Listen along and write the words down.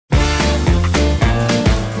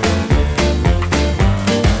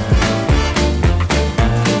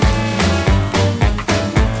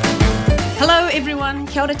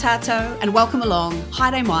kia ora tātou, and welcome along,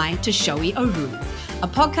 haere mai, to Showy Ovarians, a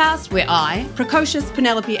podcast where I, precocious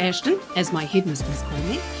Penelope Ashton, as my headmistress called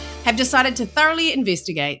me, have decided to thoroughly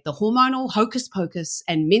investigate the hormonal hocus-pocus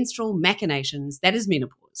and menstrual machinations that is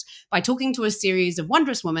menopause by talking to a series of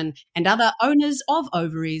wondrous women and other owners of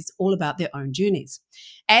ovaries all about their own journeys.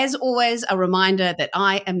 As always, a reminder that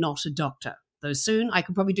I am not a doctor, though soon I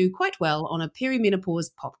could probably do quite well on a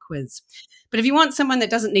perimenopause pop quiz. But if you want someone that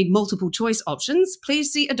doesn't need multiple choice options,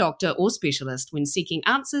 please see a doctor or specialist when seeking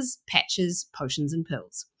answers, patches, potions and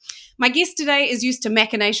pills. My guest today is used to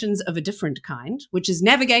machinations of a different kind, which is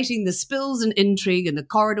navigating the spills and intrigue in the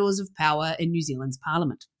corridors of power in New Zealand's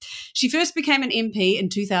Parliament. She first became an MP in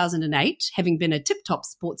 2008, having been a tip-top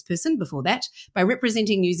sportsperson before that, by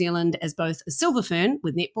representing New Zealand as both a silver fern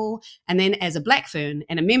with netball and then as a black fern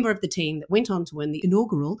and a member of the team that went on to win the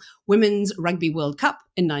inaugural Women's Rugby World Cup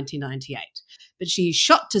in 1998. But she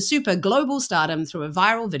shot to super global stardom through a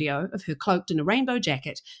viral video of her cloaked in a rainbow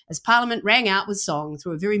jacket as Parliament rang out with song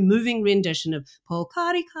through a very moving rendition of Po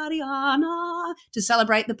Kari Kari Ana to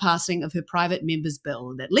celebrate the passing of her private member's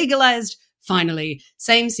bill that legalised, finally,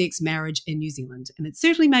 same-sex marriage in New Zealand. And it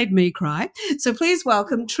certainly made me cry. So please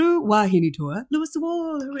welcome true wahine tour, Louisa.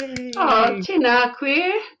 Oh, tēnā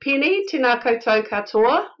koe, Penny, tēnā koutou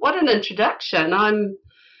katoa. What an introduction.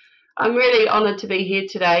 I'm really honoured to be here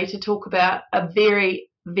today to talk about a very,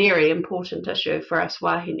 very important issue for us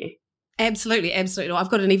wahine. Absolutely, absolutely. I've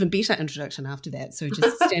got an even better introduction after that, so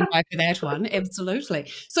just stand by for that one.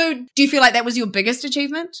 Absolutely. So do you feel like that was your biggest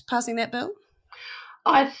achievement, passing that bill?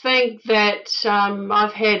 I think that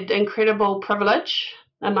I've had incredible privilege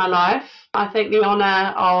in my life. I think the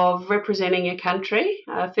honour of representing your country,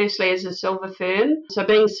 firstly as a silver fern, so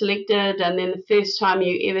being selected and then the first time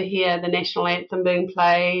you ever hear the national anthem being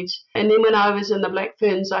played. And then when I was in the Black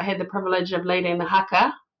Ferns, I had the privilege of leading the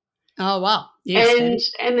haka. Oh, wow.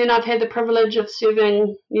 Yes, and then I've had the privilege of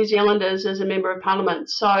serving New Zealanders as a Member of Parliament.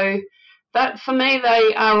 So that for me,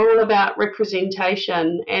 they are all about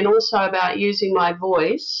representation and also about using my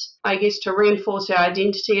voice, I guess, to reinforce our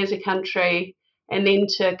identity as a country and then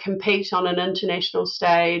to compete on an international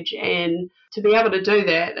stage. And to be able to do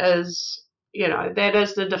that is, you know, that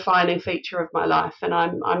is the defining feature of my life. And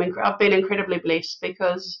I've been incredibly blessed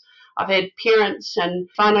because I've had parents and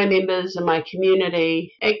whānau members in my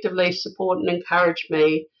community actively support and encourage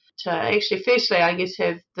me to actually, firstly, I guess,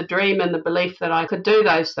 have the dream and the belief that I could do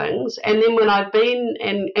those things. And then when I've been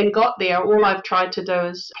and got there, all I've tried to do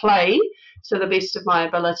is play to the best of my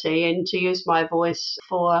ability and to use my voice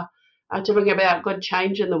for to bring about good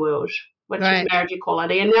change in the world, which is marriage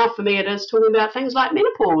equality. And now for me it is talking about things like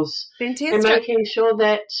menopause. Fantastic. And making sure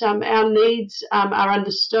that our needs are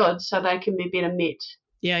understood so they can be better met.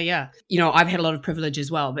 Yeah. You know, I've had a lot of privilege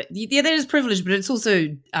as well, but yeah, that is privilege, but it's also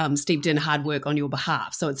steeped in hard work on your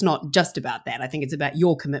behalf. So it's not just about that. I think it's about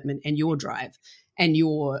your commitment and your drive and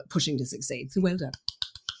your pushing to succeed. So well done.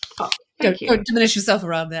 Oh, Don't diminish yourself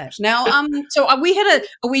around that. Now, so we had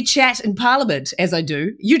a wee chat in Parliament, as I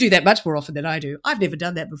do. You do that much more often than I do. I've never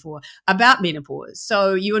done that before, about menopause.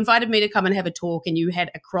 So you invited me to come and have a talk, and you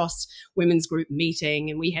had a cross-women's group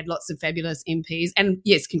meeting, and we had lots of fabulous MPs. And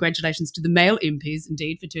yes, congratulations to the male MPs,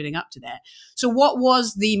 indeed, for turning up to that. So what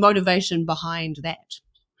was the motivation behind that?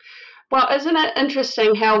 Well, isn't it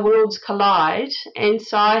interesting how worlds collide? And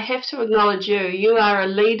so I have to acknowledge you. You are a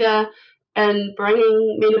leader in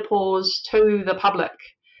bringing menopause to the public.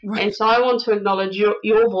 Right. And so I want to acknowledge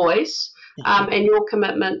your voice and your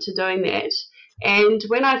commitment to doing that. And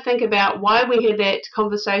when I think about why we had that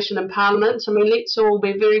conversation in Parliament, I mean, let's all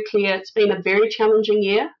be very clear, it's been a very challenging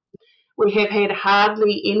year. We have had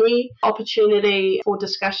hardly any opportunity for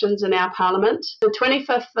discussions in our Parliament. The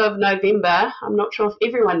 25th of November, I'm not sure if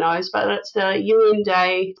everyone knows, but it's the UN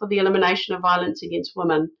Day for the Elimination of Violence Against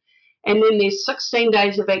Women. And then there's 16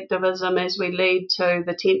 days of activism as we lead to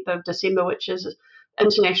the 10th of December, which is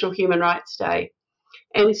International Human Rights Day.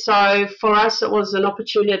 And so for us, it was an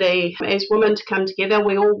opportunity as women to come together.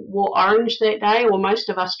 We all wore orange that day, or most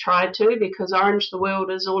of us tried to, because Orange the World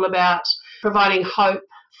is all about providing hope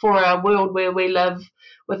for a world where we live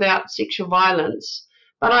without sexual violence.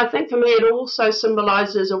 But I think for me, it also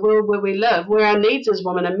symbolises a world where we live, where our needs as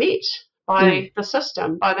women are met by the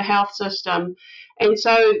system, by the health system. And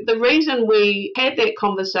so the reason we had that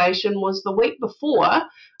conversation was the week before,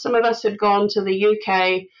 some of us had gone to the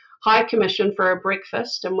UK High Commission for a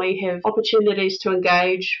breakfast, and we have opportunities to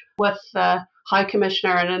engage with the High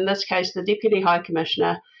Commissioner, and in this case, the Deputy High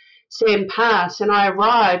Commissioner, Sam Pass. And I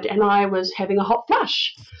arrived and I was having a hot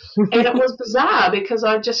flush. And it was bizarre because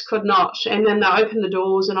I just could not. And then they opened the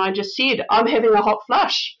doors and I just said, I'm having a hot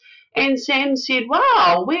flush. And Sam said,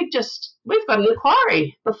 wow, we've just we've got an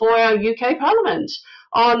inquiry before our UK Parliament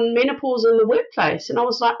on menopause in the workplace. And I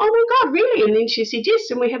was like, oh my God, really? And then she said,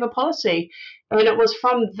 yes, and we have a policy. And it was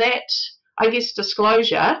from that, I guess,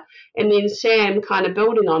 disclosure, and then Sam kind of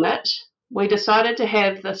building on it, we decided to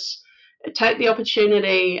have this, take the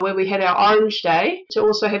opportunity where we had our Orange Day to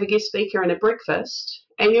also have a guest speaker and a breakfast.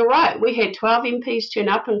 And you're right, we had 12 MPs turn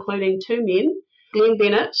up, including 2 men, Glenn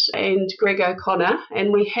Bennett and Greg O'Connor,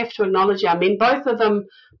 and we have to acknowledge our men. Both of them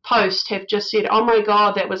post have just said, oh my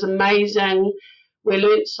God, that was amazing. We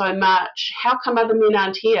learnt so much. How come other men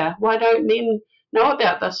aren't here? Why don't men know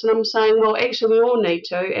about this? And I'm saying, well, actually, we all need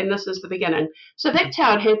to, and this is the beginning. So that's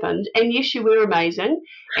how it happened. And yes, you were amazing.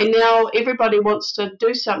 And now everybody wants to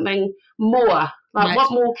do something more. Like, right.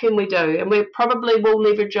 What more can we do? And we probably will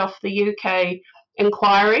leverage off the UK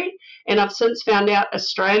inquiry. And I've since found out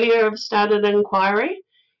Australia have started an inquiry.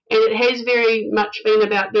 And it has very much been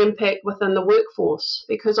about the impact within the workforce,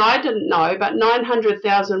 because I didn't know, but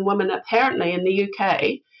 900,000 women apparently in the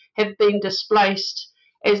UK have been displaced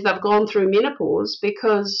as they've gone through menopause,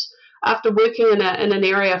 because after working in an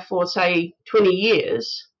area for, say, 20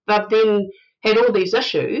 years, they've then had all these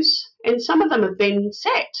issues, and some of them have been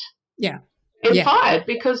sacked and fired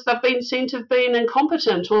because they've been seen to have been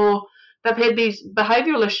incompetent, or they've had these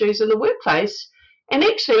behavioural issues in the workplace. And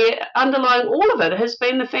actually, underlying all of it has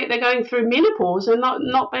been the fact they're going through menopause and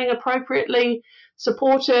not being appropriately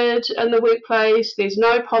supported in the workplace. There's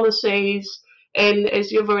no policies. And as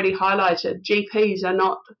you've already highlighted, GPs are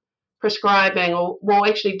not prescribing or, well,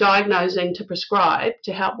 actually diagnosing to prescribe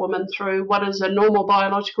to help women through what is a normal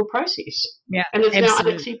biological process. Yeah, and it's absolutely. now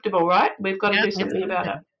unacceptable, right? We've got to do something about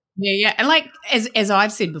it. Yeah. And like, as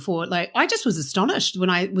I've said before, like, I just was astonished when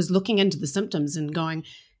I was looking into the symptoms and going,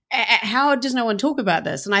 how does no one talk about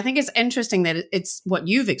this? And I think it's interesting that it's what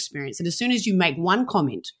you've experienced. And as soon as you make one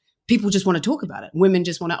comment, people just want to talk about it. Women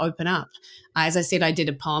just want to open up. As I said, I did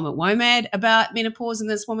a poem at WOMAD about menopause, and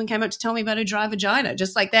this woman came up to tell me about her dry vagina,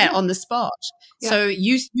 just like that, on the spot. Yeah. So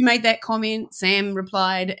you made that comment, Sam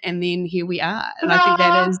replied, and then here we are. And I think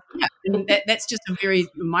that is, that's just a very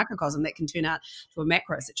microcosm that can turn out to a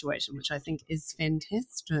macro situation, which I think is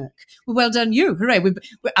fantastic. Well done you. Hooray.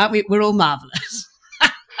 We're all marvellous.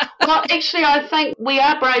 Well, actually, I think we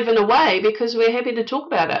are brave in a way because we're happy to talk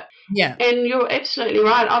about it. Yeah. And you're absolutely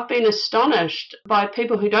right. I've been astonished by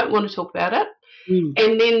people who don't want to talk about it.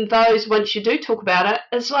 And then those, once you do talk about it,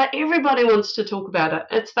 it's like everybody wants to talk about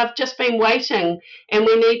it. They've just been waiting, and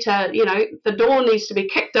we need to, the door needs to be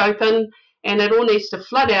kicked open, and it all needs to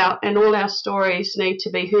flood out, and all our stories need to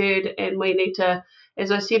be heard, and we need to,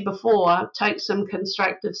 as I said before, take some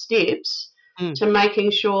constructive steps to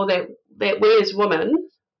making sure that we as women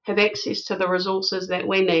have access to the resources that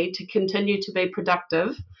we need to continue to be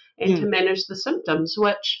productive and to manage the symptoms,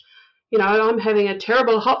 which, I'm having a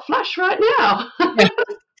terrible hot flush right now. Yeah.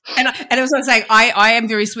 And I was going to say, I am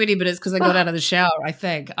very sweaty, but it's because I got out of the shower, I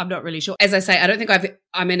think. I'm not really sure. As I say, I don't think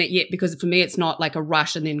I'm in it yet, because for me it's not like a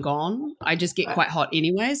rush and then gone. I just get quite hot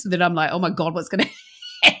anyway, so that I'm like, oh my God, what's going to happen?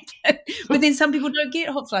 But then some people don't get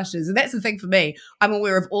hot flushes, and that's the thing for me. I'm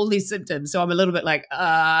aware of all these symptoms, so I'm a little bit like,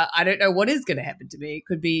 I don't know what is going to happen to me.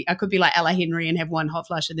 I could be like Ella Henry and have one hot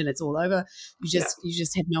flush and then it's all over. You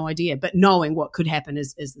just have no idea. But knowing what could happen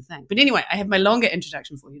is the thing. But anyway, I have my longer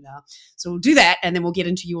introduction for you now, so we'll do that and then we'll get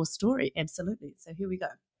into your story. Absolutely. So here we go.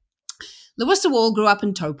 Louisa Wall grew up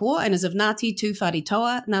in Taupo and is of Ngāti Tūwhare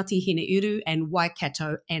Toa, Ngāti Hine-Uru and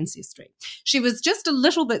Waikato ancestry. She was just a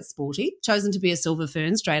little bit sporty, chosen to be a silver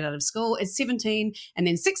fern straight out of school at 17, and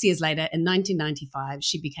then 6 years later, in 1995,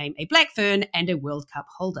 she became a black fern and a World Cup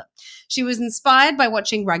holder. She was inspired by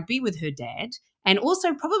watching rugby with her dad, and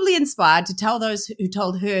also probably inspired to tell those who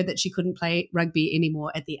told her that she couldn't play rugby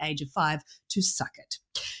anymore at the age of 5 to suck it.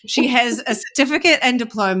 She has a certificate and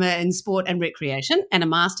diploma in sport and recreation and a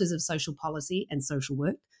master's of social policy and social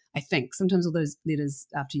work. I think sometimes all those letters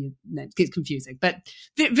after you get confusing, but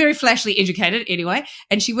very flashily educated anyway.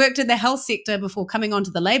 And she worked in the health sector before coming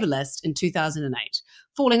onto the Labour list in 2008,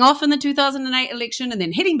 falling off in the 2008 election and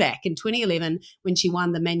then heading back in 2011 when she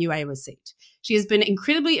won the Manurewa seat. She has been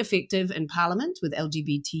incredibly effective in Parliament with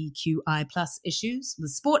LGBTQI+ issues,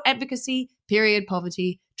 with sport advocacy, period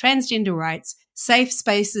poverty, transgender rights, safe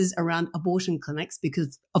spaces around abortion clinics,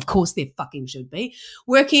 because of course there fucking should be,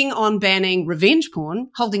 working on banning revenge porn,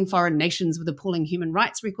 holding foreign nations with appalling human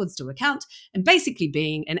rights records to account, and basically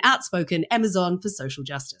being an outspoken Amazon for social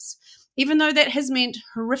justice. Even though that has meant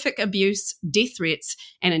horrific abuse, death threats,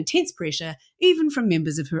 and intense pressure, even from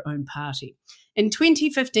members of her own party. In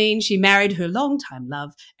 2015, she married her longtime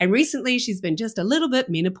love, and recently she's been just a little bit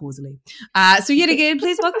menopausally. So yet again,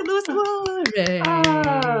 please welcome Louisa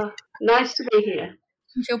Wall. Nice to be here.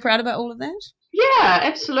 You feel proud about all of that? Yeah,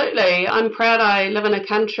 absolutely. I'm proud I live in a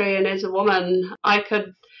country, and as a woman, I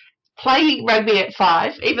could play rugby at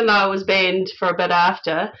 5, even though I was banned for a bit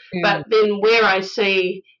after. Yeah. But then where I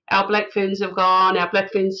see our Black Ferns have gone, our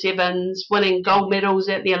Black Fern Sevens winning gold medals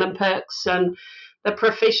at the Olympics, and the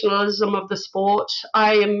professionalism of the sport,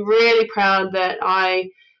 I am really proud that I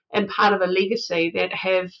am part of a legacy that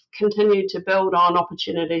have continued to build on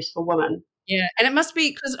opportunities for women. Yeah, and it must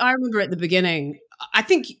be because I remember at the beginning, I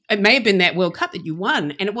think it may have been that World Cup that you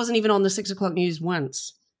won, and it wasn't even on the 6 o'clock news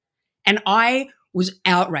once. And I was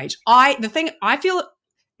outraged. The thing I feel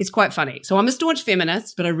is quite funny. So I'm a staunch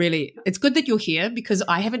feminist, but it's good that you're here because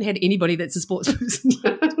I haven't had anybody that's a sports person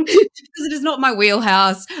because it is not my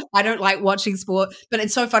wheelhouse. I don't like watching sport, but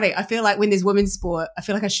it's so funny. I feel like when there's women's sport, I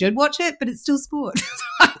feel like I should watch it, but it's still sport.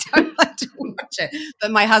 I don't like to watch it.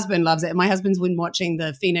 But my husband loves it. My husband's been watching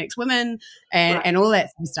the Phoenix women and all that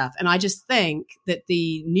sort of stuff. And I just think that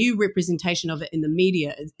the new representation of it in the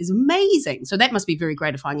media is amazing. So that must be very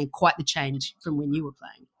gratifying and quite the change from when you were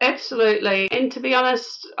playing. Absolutely. And to be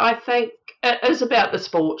honest, I think it is about the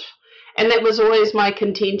sport. And that was always my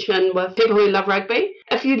contention with people who love rugby.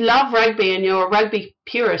 If you love rugby and you're a rugby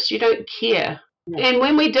purist, you don't care. Yeah. And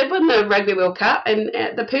when we did win the Rugby World Cup, and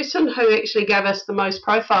the person who actually gave us the most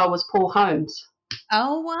profile was Paul Holmes.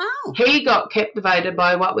 Oh, wow. He got captivated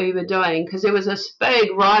by what we were doing because there was this big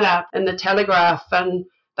write-up in the Telegraph, and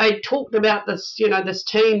they talked about this, this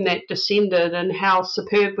team that descended and how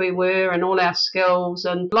superb we were and all our skills.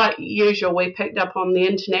 And like usual, we picked up on the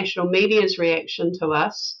international media's reaction to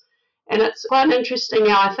us. And it's quite interesting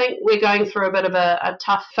now. I think we're going through a bit of a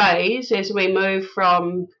tough phase as we move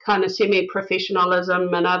from kind of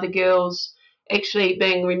semi-professionalism and other girls actually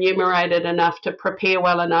being remunerated enough to prepare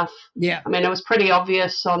well enough. Yeah. I mean, it was pretty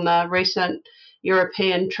obvious on the recent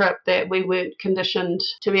European trip that we weren't conditioned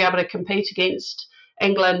to be able to compete against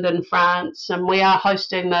England and France, and we are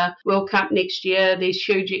hosting the World Cup next year. There's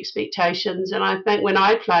huge expectations, and I think when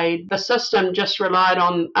I played, the system just relied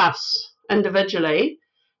on us individually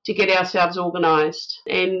to get ourselves organised.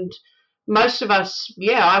 And most of us,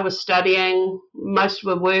 I was studying, most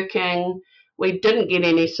were working, we didn't get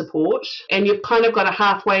any support, and you've kind of got a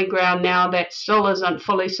halfway ground now that still isn't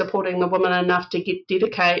fully supporting the women enough to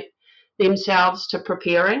dedicate themselves to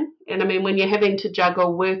preparing. And I mean, when you're having to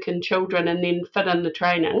juggle work and children and then fit in the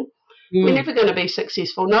training, we're never going to be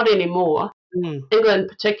successful, not anymore. England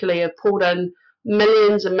particularly have poured in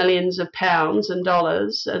millions and millions of pounds and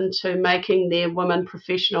dollars into making their women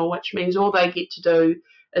professional, which means all they get to do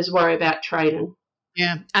is worry about training.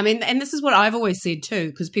 Yeah. I mean, and this is what I've always said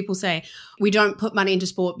too, because people say we don't put money into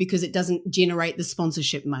sport because it doesn't generate the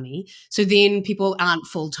sponsorship money. So then people aren't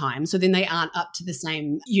full-time. So then they aren't up to the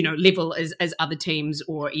same, level as other teams,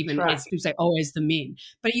 or even as people say, as the men.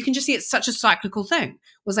 But you can just see it's such a cyclical thing.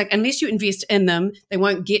 It was like, unless you invest in them, they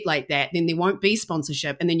won't get like that. Then there won't be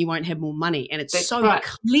sponsorship, and then you won't have more money. And it's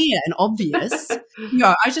clear and obvious.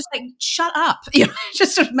 I just like, shut up. It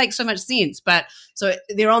just sort of makes so much sense. But so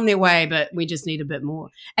they're on their way, but we just need a bit more.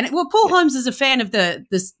 And Paul Holmes is a fan of the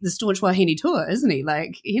staunch Wahine tour, isn't he?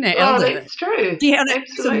 Like, Elder. That's true. Yeah,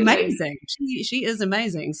 it's amazing. She is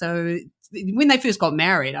amazing. So when they first got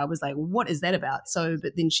married, I was like, what is that about? So,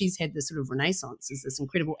 but then she's had this sort of renaissance as this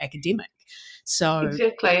incredible academic. So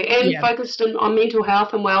exactly, and focused on mental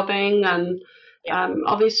health and well-being, and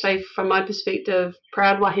obviously, from my perspective,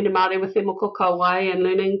 proud wahine Māori with their mokoko way and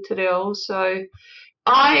learning te reo. So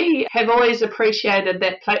I have always appreciated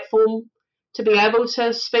that platform to be able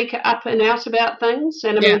to speak up and out about things.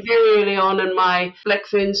 And I mean, very early on in my Black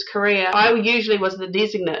Ferns career, I usually was the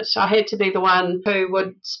designate. I had to be the one who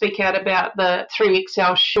would speak out about the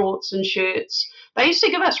 3XL shorts and shirts. They used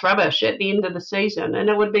to give us rubbish at the end of the season, and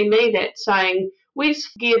it would be me that saying, where's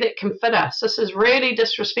gear that can fit us? This is really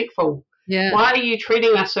disrespectful. Yeah. Why are you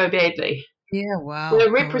treating us so badly? Yeah, wow.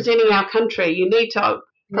 We're representing our country. You need to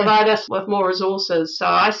provide us with more resources. So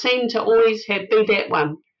I seem to always be that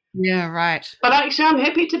one. Yeah, right. But actually, I'm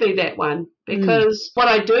happy to be that one, because what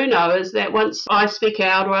I do know is that once I speak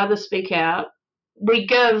out or others speak out, we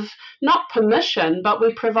give not permission, but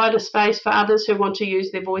we provide a space for others who want to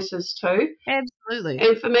use their voices too. Absolutely.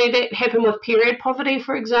 And for me, that happened with period poverty,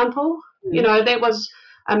 for example. That was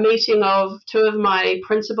a meeting of two of my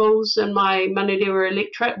principals in my Manurewa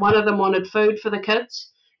electorate. One of them wanted food for the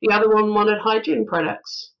kids. The other one wanted hygiene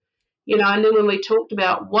products. And then when we talked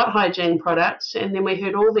about what hygiene products, and then we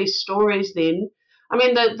heard all these stories then, I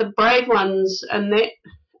mean, the brave ones in that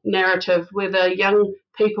narrative were the young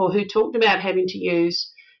people who talked about having to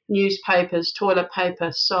use newspapers, toilet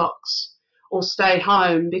paper, socks, or stay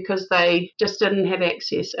home because they just didn't have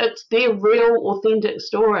access. It's their real, authentic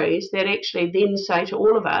stories that actually then say to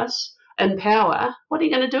all of us in power, what are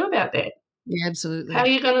you going to do about that? Yeah, absolutely. How are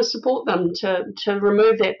you going to support them to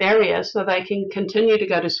remove that barrier so they can continue to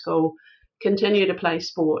go to school, continue to play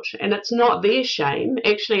sport? And it's not their shame.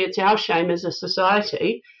 Actually, it's our shame as a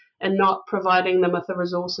society in not providing them with the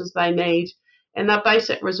resources they need. And they're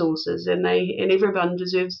basic resources, and everyone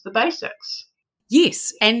deserves the basics.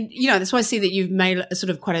 Yes. And, that's why I see that you've made a sort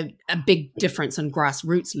of quite a big difference on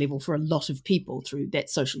grassroots level for a lot of people through that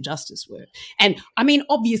social justice work. And I mean,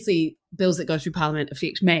 obviously, bills that go through Parliament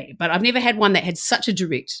affect me, but I've never had one that had such a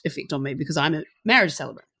direct effect on me because I'm a marriage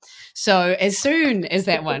celebrant. So as soon as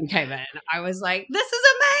that one came in, I was like, this is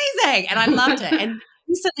amazing. And I loved it. And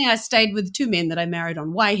recently I stayed with 2 men that I married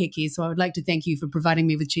on Waiheke. So I would like to thank you for providing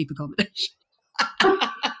me with cheap accommodation.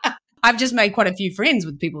 I've just made quite a few friends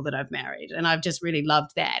with people that I've married, and I've just really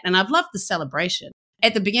loved that. And I've loved the celebration.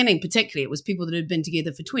 At the beginning, particularly, it was people that had been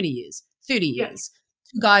together for 20 years, 30 years.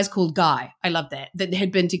 2 guys called Guy. I love that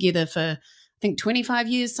had been together for, I think, 25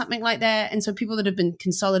 years, something like that. And so people that have been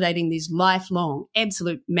consolidating these lifelong,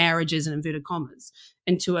 absolute marriages, in inverted commas,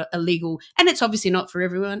 into a legal, and it's obviously not for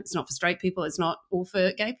everyone. It's not for straight people. It's not all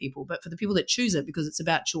for gay people, but for the people that choose it because it's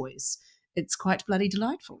about choice. It's quite bloody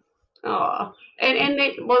delightful. Oh, and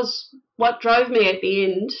that was what drove me at the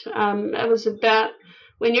end. It was about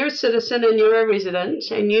when you're a citizen and you're a resident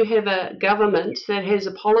and you have a government that has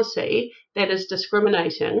a policy that is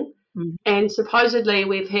discriminating, and supposedly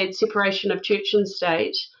we've had separation of church and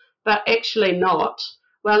state, but actually not.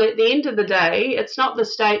 Well, at the end of the day, it's not the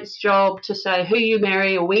state's job to say who you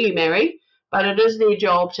marry or where you marry, but it is their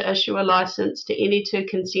job to issue a licence to any 2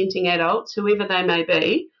 consenting adults, whoever they may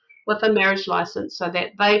be, with a marriage license so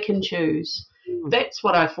that they can choose. That's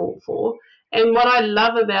what I fought for. And what I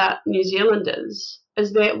love about New Zealanders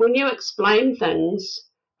is that when you explain things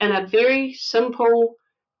in a very simple,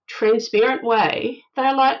 transparent way,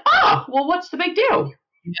 they're like, oh, well, what's the big deal?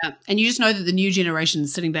 Yeah, and you just know that the new generation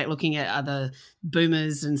is sitting back looking at other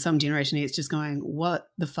boomers and some generation X just going, what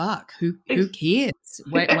the fuck? Who cares?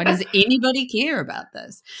 Why does anybody care about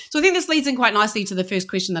this? So I think this leads in quite nicely to the first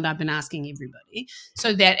question that I've been asking everybody.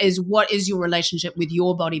 So that is, what is your relationship with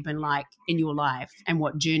your body been like in your life, and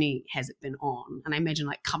what journey has it been on? And I imagine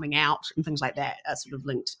like coming out and things like that are sort of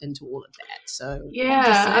linked into all of that. So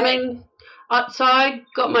yeah, I mean, so I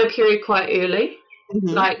got my period quite early.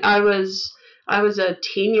 Like I was a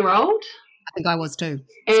 10-year-old. I think I was too.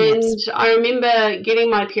 And I remember getting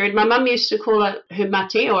my period. My mum used to call it her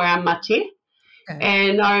mate or our mate. Okay.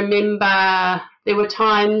 And I remember there were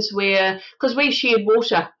times where, because we shared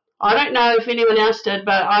water. I don't know if anyone else did,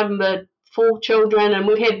 but I'm the 4 children and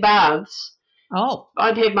we had baths. Oh.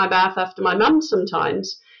 I'd have my bath after my mum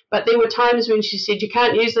sometimes. But there were times when she said, you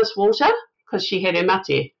can't use this water, because she had her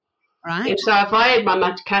mate. Right. And so if I had my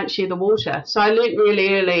mate, can't share the water. So I learnt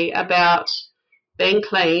really early about being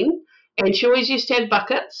clean, and she always used to have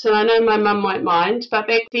buckets, and I know my mum won't mind, but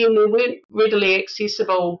back then there weren't readily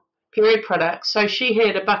accessible period products, so she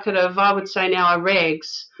had a bucket of, I would say now,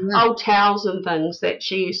 rags, old towels and things that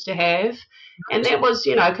she used to have, and that was,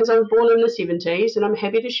 because I was born in the 70s, and I'm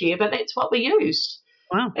happy to share, but that's what we used.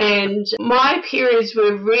 Wow. And my periods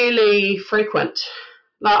were really frequent.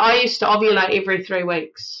 Like I used to ovulate every 3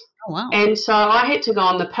 weeks. Oh, wow. And so I had to go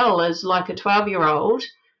on the pill as like a 12-year-old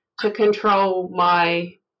to control my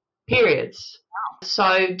periods. Wow.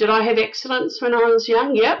 So did I have accidents when I was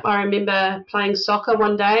young? Yep. I remember playing soccer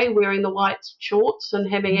one day, wearing the white shorts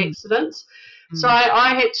and having accidents. So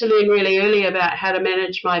I had to learn really early about how to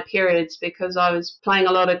manage my periods because I was playing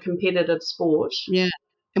a lot of competitive sport. Yeah.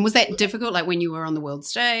 And was that difficult, like when you were on the world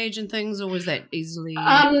stage and things, or was that easily?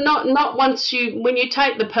 Not when you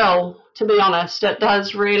take the pill, to be honest, it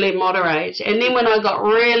does really moderate. And then when I got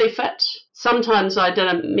really fit, sometimes I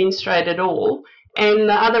didn't menstruate at all. And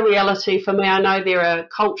the other reality for me, I know there are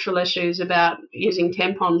cultural issues about using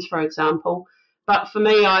tampons, for example, but for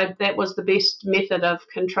me, that was the best method of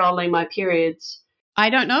controlling my periods. I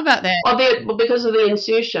don't know about that. Oh, because of the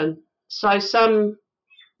insertion. So some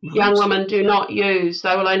young women do not use,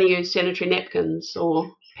 they will only use sanitary napkins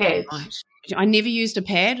or pads. Right. I never used a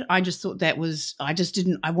pad. I just thought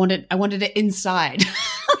I wanted it inside.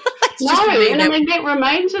 No, and I mean, that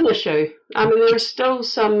remains an issue. I mean, there are still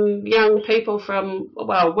some young people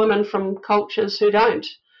women from cultures who don't.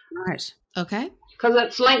 Right. Okay. Because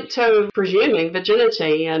it's linked to presuming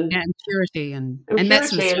virginity and purity and that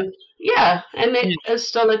sort of stuff. And that is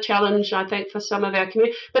still a challenge, I think, for some of our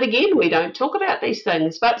community. But again, we don't talk about these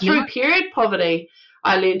things. But through period poverty,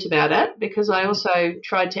 I learnt about it because I also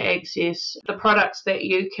tried to access the products that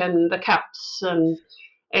the cups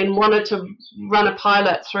and wanted to run a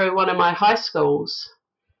pilot through one of my high schools.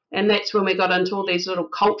 And that's when we got into all these little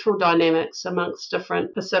cultural dynamics amongst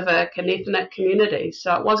different Pacific and ethnic communities.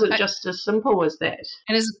 So it wasn't just as simple as that.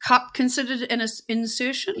 And is a cup considered an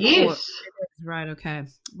insertion? Yes. Right, okay.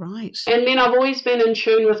 Right. And then I've always been in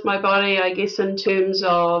tune with my body, I guess, in terms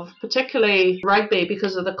of particularly rugby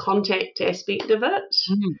because of the contact aspect of it.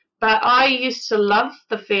 Mm-hmm. But I used to love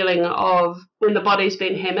the feeling of when the body's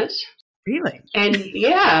been hammered. Really? And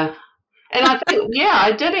yeah. And I think,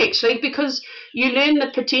 I did actually, because you learn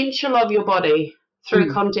the potential of your body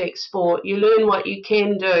through contact sport. You learn what you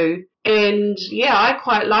can do. And, I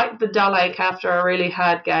quite liked the dull ache after a really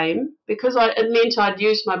hard game because it meant I'd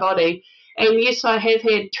used my body. And, yes, I have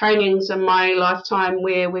had trainings in my lifetime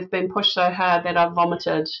where we've been pushed so hard that I've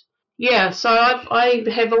vomited. Yeah, so I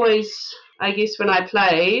have always, I guess, when I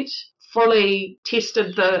played, fully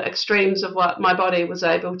tested the extremes of what my body was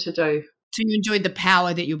able to do. So you enjoyed the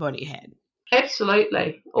power that your body had?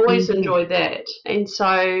 Absolutely. Always enjoyed that. And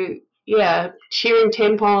so, sharing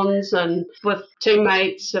tampons and with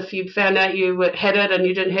teammates, if you found out you had it and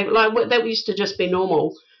you didn't have it, that used to just be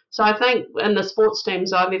normal. So I think in the sports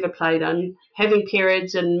teams I've ever played in, having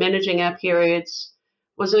periods and managing our periods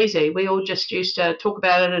was easy. We all just used to talk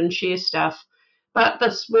about it and share stuff. But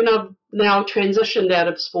when I've now transitioned out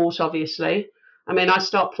of sport, obviously, I mean, I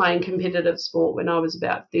stopped playing competitive sport when I was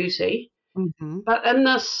about 30. Mm-hmm. But in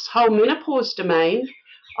this whole menopause domain,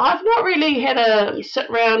 I've not really had a sit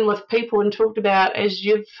around with people and talked about, as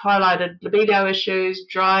you've highlighted, libido issues,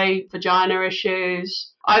 dry vagina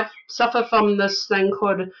issues. I suffer from this thing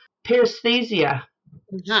called paresthesia.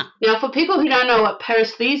 Mm-hmm. Now, for people who don't know what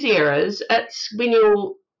paresthesia is, it's when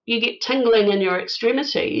you get tingling in your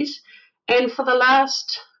extremities. And for the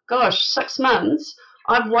last, 6 months,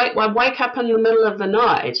 I wake up in the middle of the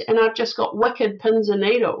night and I've just got wicked pins and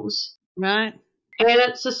needles. Right. And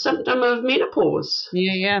it's a symptom of menopause.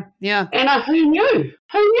 Yeah. And who knew?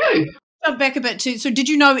 Jump back a bit too. So did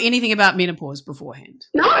you know anything about menopause beforehand?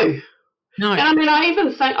 No. And I mean,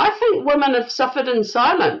 I think women have suffered in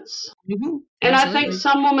silence. Mm-hmm. And absolutely. I think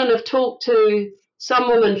some women have talked to some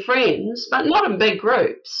women friends, but not in big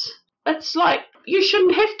groups. It's like you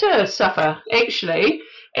shouldn't have to suffer, actually.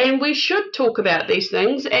 And we should talk about these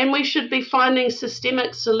things, and we should be finding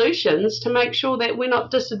systemic solutions to make sure that we're not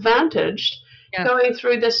disadvantaged going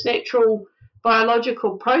through this natural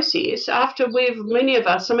biological process after many of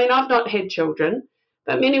us, I mean, I've not had children,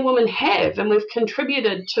 but many women have, and we've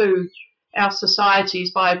contributed to our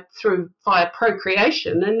societies via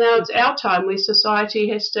procreation, and now it's our time where society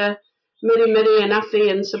has to midi and uffy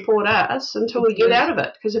and support us until we get out of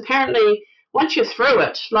it, because apparently once you're through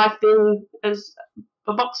it, life then is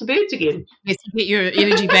a box of birds again. Yes, you get your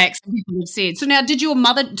energy back, some people have said. So now, your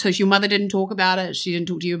mother didn't talk about it? She didn't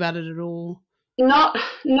talk to you about it at all? Not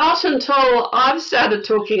until I've started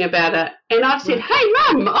talking about it. And I've said, hey,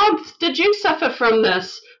 Mum, did you suffer from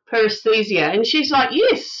this paresthesia? And she's like,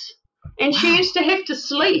 yes. And she used to have to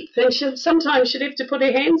sleep, and sometimes she'd have to put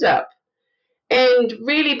her hands up. And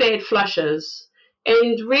really bad flushes.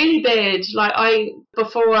 And really bad,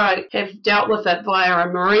 before I have dealt with it via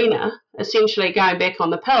a marina, essentially going back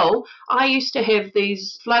on the pill, I used to have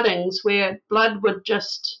these floodings where blood would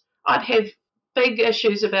I'd have big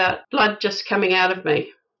issues about blood just coming out of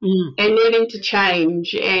me and needing to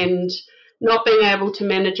change and not being able to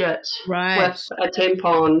manage it with a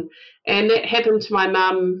tampon. And that happened to my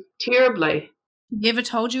mum terribly. Never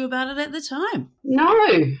told you about it at the time? No.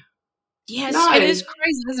 Yes, no. It is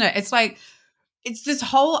crazy, isn't it? It's like, it's this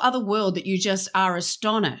whole other world that you just are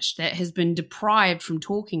astonished that has been deprived from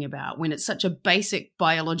talking about when it's such a basic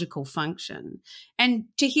biological function. And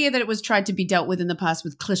to hear that it was tried to be dealt with in the past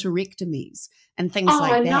with clitorectomies and things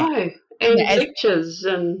like that. Oh, I know. And lectures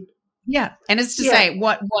and... Yeah. And it's to say,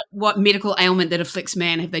 what medical ailment that afflicts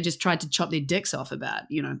man have they just tried to chop their dicks off about?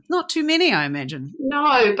 Not too many, I imagine.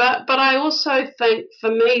 No, but I also think, for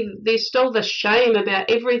me, there's still this shame about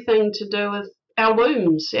everything to do with our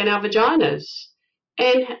wombs and our vaginas.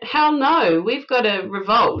 And hell no, we've got to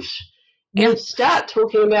revolt and start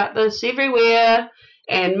talking about this everywhere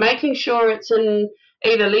and making sure it's in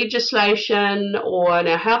either legislation or in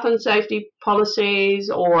our health and safety policies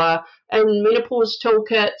or in menopause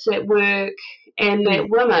toolkits at work, and that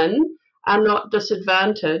women are not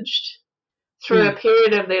disadvantaged through a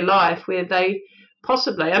period of their life where they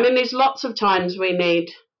possibly, I mean, there's lots of times we need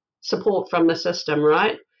support from the system,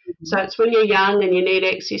 right? Mm-hmm. So it's when you're young and you need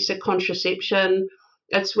access to contraception.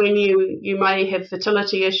 It's when you may have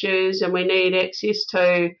fertility issues and we need access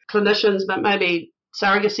to clinicians, but maybe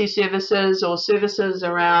surrogacy services or services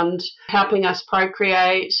around helping us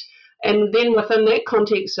procreate. And then within that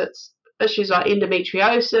context, issues like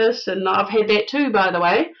endometriosis, and I've had that too, by the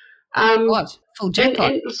way. What? Full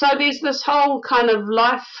jackpot. And so there's this whole kind of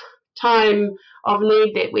lifetime of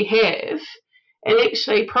need that we have. And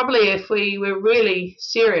actually, probably if we were really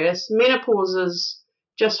serious, menopause is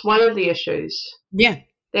just one of the issues. Yeah.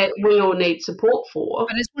 That we all need support for.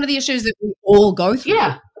 But it's one of the issues that we all go through.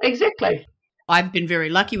 Yeah, exactly. I've been very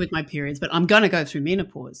lucky with my periods, but I'm going to go through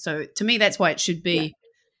menopause. So to me, that's why it should be,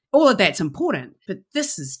 all of that's important. But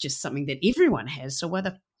this is just something that everyone has. So why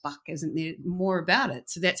the fuck isn't there more about it?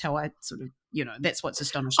 So that's how I sort of, that's what's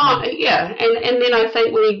astonishing. Oh, yeah. And then I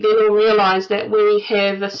think we then all realise that we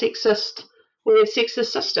have sexist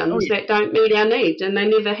systems that don't meet our needs, and they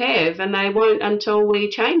never have, and they won't until we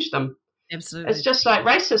change them. Absolutely. It's just like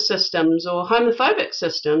racist systems or homophobic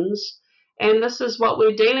systems, and this is what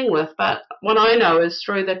we're dealing with. But what I know is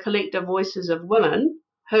through the collective voices of women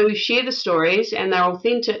who share the stories, and they're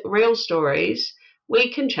authentic, real stories,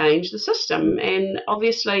 we can change the system. And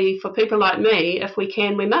obviously for people like me, if we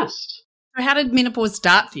can, we must. So how did menopause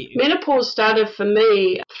start for you? Menopause started for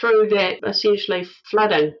me through that essentially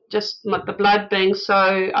flooding, just the blood being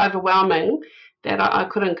so overwhelming that I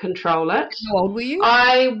couldn't control it. How old were you?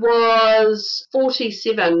 I was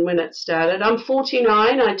 47 when it started. I'm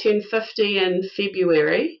 49. I turned 50 in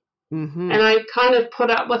February. Mm-hmm. And I kind of put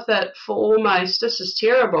up with it for almost, this is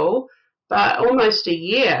terrible, but almost a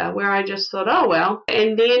year, where I just thought, oh, well,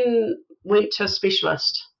 and then went to a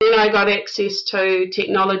specialist. Then I got access to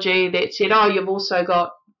technology that said, oh, you've also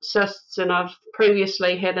got cysts, and I've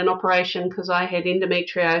previously had an operation because I had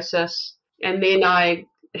endometriosis, and then I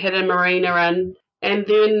had a marina in, and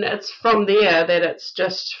then it's from there that it's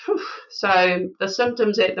just, whew. So the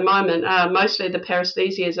symptoms at the moment are mostly the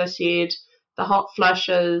paresthesia, as I said, the hot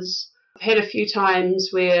flushes. I've had a few times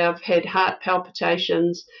where I've had heart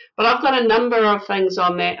palpitations, but I've got a number of things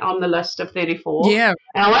on the list of 34. Yeah.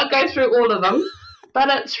 And I won't go through all of them, but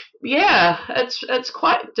it's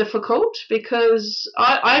quite difficult because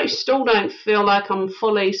I still don't feel like I'm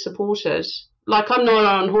fully supported. Like I'm not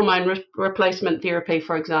on hormone replacement therapy,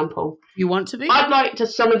 for example. You want to be? I'd like to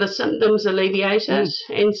some of the symptoms alleviated.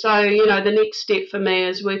 And so, the next step for me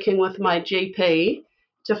is working with my GP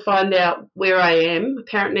to find out where I am.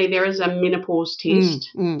 Apparently there is a menopause test.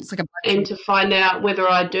 It's like and to find out whether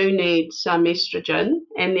I do need some estrogen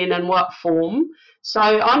and then in what form. So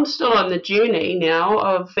I'm still on the journey now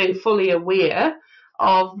of being fully aware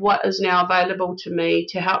of what is now available to me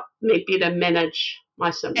to help me better manage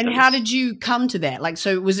my symptoms. And how did you come to that? Like,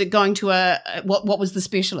 so was it going to what was the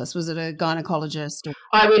specialist? Was it a gynecologist? Or?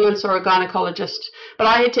 I went and saw a gynecologist, but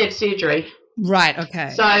I had to have surgery. Right,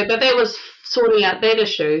 okay. So, but that was sorting out that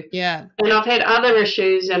issue. Yeah. And I've had other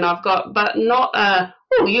issues, and I've got, but not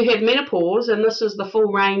you have menopause, and this is the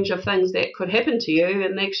full range of things that could happen to you,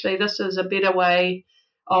 and actually this is a better way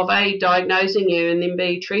of A, diagnosing you, and then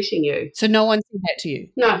B, treating you. So no one said that to you?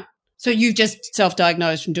 No. So you just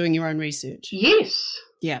self-diagnosed from doing your own research? Yes.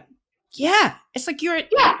 Yeah. Yeah. It's like you're...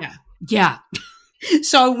 Yeah.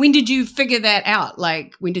 So when did you figure that out?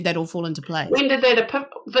 Like, when did that all fall into place? When did that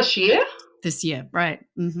this year? This year, right.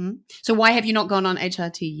 Mm-hmm. So why have you not gone on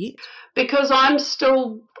HRT yet? Because I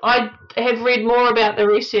have read more about the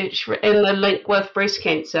research and the link with breast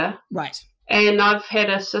cancer. Right. And I've had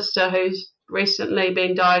a sister who's recently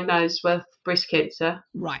been diagnosed with breast cancer.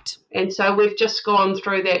 Right. And so we've just gone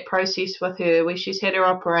through that process with her where she's had her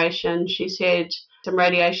operation, she's had some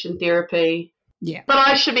radiation therapy. Yeah. But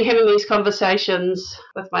I should be having these conversations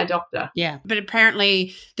with my doctor. Yeah. But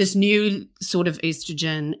apparently this new sort of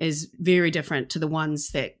estrogen is very different to the ones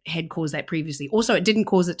that had caused that previously. Also, it didn't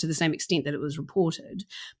cause it to the same extent that it was reported,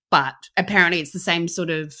 but apparently it's the same sort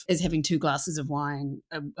of as having 2 glasses of wine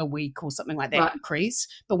a week or something like that, right. Increase.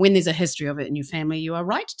 But when there's a history of it in your family, you are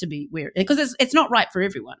right to be aware, because it's not right for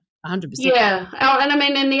everyone. 100%. Yeah. And I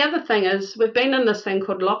mean, and the other thing is we've been in this thing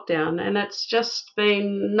called lockdown, and it's just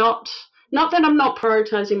been not that I'm not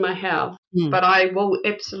prioritising my health, but I will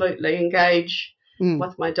absolutely engage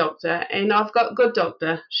with my doctor. And I've got a good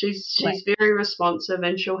doctor. She's very responsive,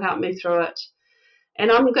 and she'll help me through it. And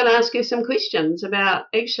I'm going to ask you some questions about,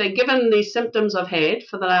 actually, given these symptoms I've had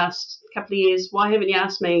for the last couple of years, why haven't you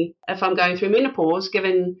asked me if I'm going through menopause,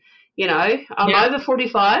 given, I'm over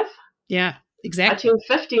 45. Yeah, exactly. I turn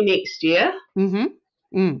 50 next year.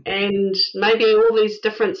 Mm-hmm. And maybe all these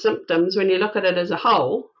different symptoms, when you look at it as a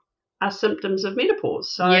whole, are symptoms of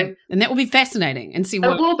menopause. So yeah, and that will be fascinating, and see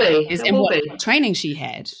what what training she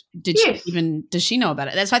had. Does she know about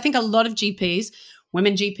it? That's, I think, a lot of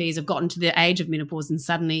women GPs have gotten to the age of menopause and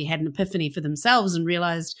suddenly had an epiphany for themselves and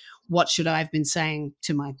realized, what should I have been saying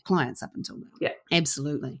to my clients up until now? Yeah.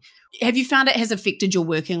 Absolutely. Have you found it has affected your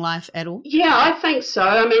working life at all? Yeah, I think so.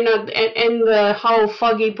 I mean, and the whole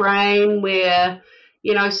foggy brain where,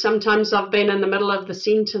 you know, sometimes I've been in the middle of the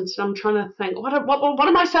sentence and I'm trying to think, what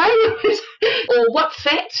am I saying? Or what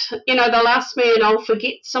fact? You know, they'll ask me and I'll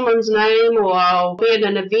forget someone's name, or I'll be at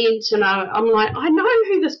an event and I'm like, I know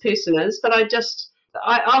who this person is, but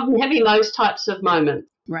I'm having those types of moments.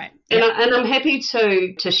 Right. And, and I'm happy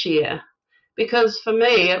to share, because for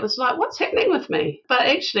me it was like, what's happening with me? But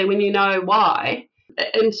actually, when you know why,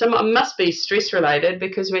 and some it must be stress related,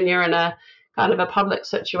 because when you're in a kind of a public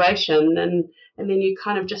situation and then you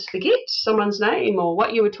kind of just forget someone's name or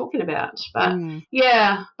what you were talking about. But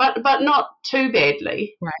yeah, but not too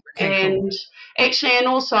badly. Right. Okay, and cool. Actually, and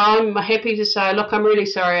also I'm happy to say, look, I'm really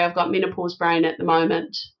sorry I've got menopause brain at the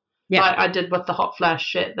moment. Yeah. Like I did with the hot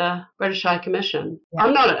flash at the British High Commission. Yeah.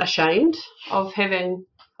 I'm not ashamed of being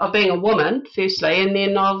a woman, firstly, and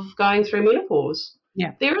then of going through menopause.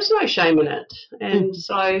 Yeah. There is no shame in it. And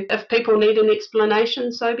so if people need an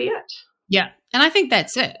explanation, so be it. Yeah. And I think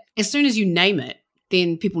that's it. As soon as you name it,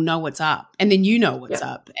 then people know what's up, and then you know what's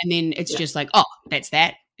up. And then it's just like, oh, that's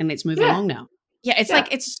that. And let's move along now. Yeah, it's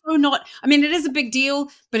like, it's so not, I mean, it is a big deal,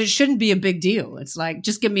 but it shouldn't be a big deal. It's like,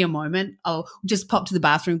 just give me a moment. I'll just pop to the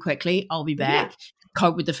bathroom quickly. I'll be back.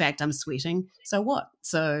 Cope with the fact I'm sweating. So what?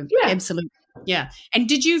 So absolutely. Yeah. And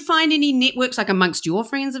did you find any networks, like amongst your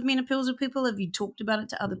friends of menopausal people? Have you talked about it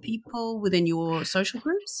to other people within your social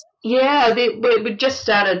groups? Yeah, we just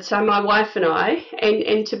started. So my wife and I,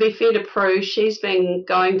 and to be fair to Prue, she's been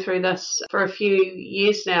going through this for a few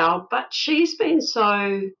years now, but she's been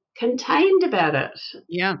so contained about it.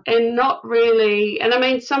 Yeah. And not really, and I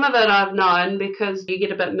mean, some of it I've known because you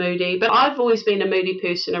get a bit moody, but I've always been a moody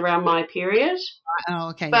person around my period. Oh,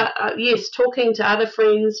 okay. But yes, talking to other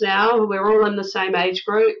friends now, we're all in the same age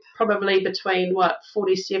group, probably between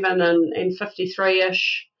 47 and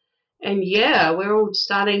 53-ish. And yeah, we're all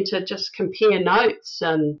starting to just compare notes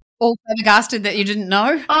and all flabbergasted that you didn't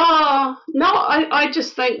know? Oh, no, I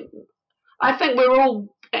just think we're all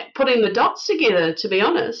putting the dots together, to be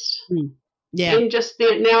honest. Yeah. And just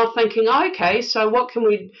now thinking, okay, so what can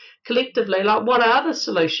we collectively, like, what are the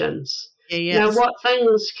solutions? Yeah, You know, what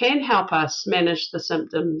things can help us manage the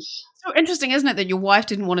symptoms? So interesting, isn't it, that your wife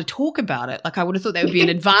didn't want to talk about it? Like, I would have thought that would be an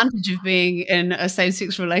advantage of being in a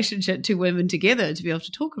same-sex relationship, two women together, to be able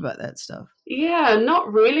to talk about that stuff. Yeah,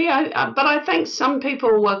 not really. But I think some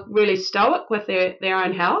people were really stoic with their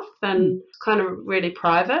own health and kind of really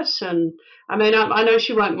private. And I mean, I know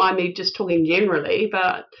she won't mind me just talking generally,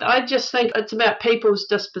 but I just think it's about people's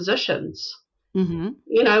dispositions.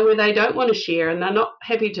 You know, where they don't want to share and they're not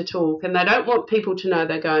happy to talk and they don't want people to know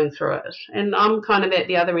they're going through it. And I'm kind of at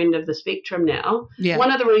the other end of the spectrum now. Yeah.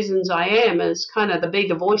 One of the reasons I am is kind of the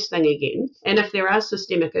bigger voice thing again. And if there are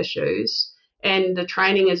systemic issues and the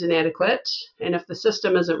training is inadequate and if the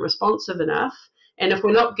system isn't responsive enough and if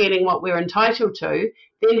we're not getting what we're entitled to,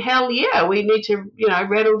 then hell yeah, we need to, you know,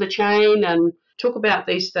 rattle the chain and talk about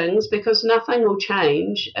these things, because nothing will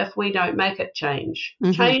change if we don't make it change.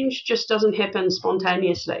 Change just doesn't happen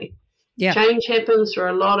spontaneously. Change happens through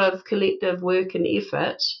a lot of collective work and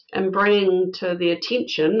effort and bringing to the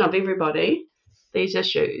attention of everybody these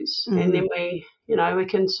issues. And then we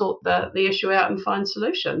can sort the issue out and find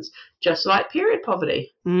solutions, just like period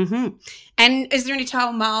poverty. And is there any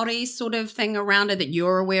Tau Māori sort of thing around it that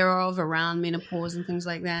you're aware of around menopause and things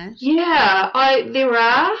like that? Yeah, there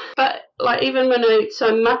are, but like even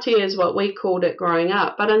so mate is what we called it growing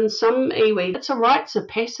up, but in some iwi, it's a rites of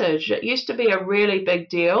passage. It used to be a really big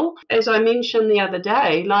deal. As I mentioned the other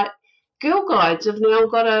day, like Girl Guides have now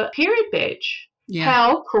got a period badge. Yeah.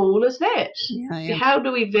 How cool is that? Yeah. How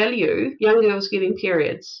do we value young girls getting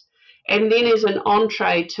periods? And then as an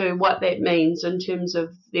entree to what that means in terms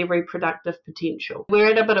of their reproductive potential.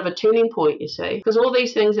 We're at a bit of a turning point, you see, because all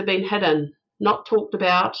these things have been hidden, not talked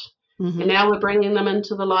about, and now we're bringing them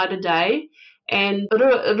into the light of day. And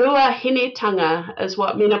rua hinetanga is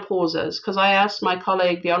what menopause is, because I asked my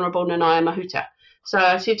colleague, the Honourable Nanaia Mahuta. So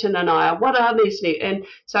I said to Nanaia, what are these? And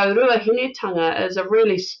so rua hinetanga is a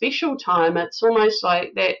really special time. It's almost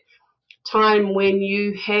like that time when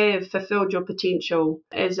you have fulfilled your potential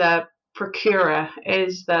as a procurer,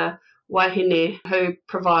 as the wahine who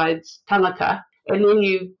provides tangaka, and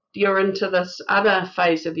then you're into this other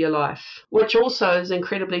phase of your life, which also is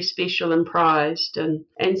incredibly special and prized. And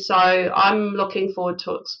so I'm looking forward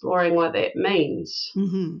to exploring what that means.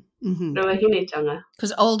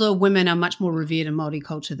 Because older women are much more revered in Māori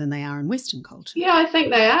culture than they are in Western culture. Yeah, I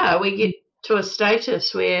think they are. We get to a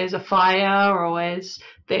status where as a whaia or as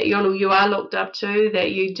that you are looked up to,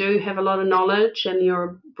 that you do have a lot of knowledge and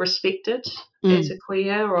you're respected as a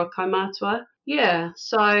queer or a kaumatua. Yeah,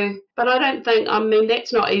 so, but I don't think,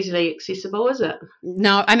 that's not easily accessible, is it?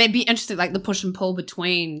 No, I mean, it'd be interesting, like the push and pull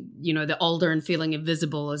between, the older and feeling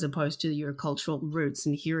invisible as opposed to your cultural roots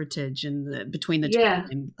and heritage and between the two.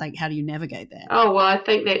 And, like, how do you navigate that? Oh, well, I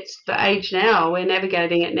think that's the age now. We're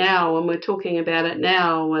navigating it now and we're talking about it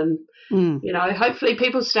now. And, hopefully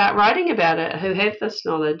people start writing about it who have this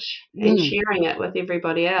knowledge and sharing it with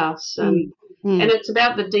everybody else. And it's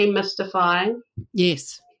about the demystifying.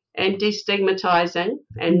 Yes. And destigmatizing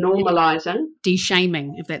and normalizing.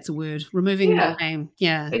 De-shaming, if that's a word. Removing the shame.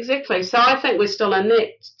 Yeah. Exactly. So I think we're still in that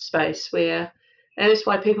space where that is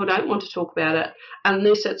why people don't want to talk about it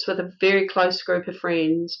unless it's with a very close group of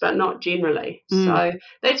friends, but not generally. So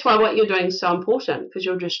that's why what you're doing is so important, because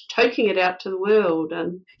you're just taking it out to the world.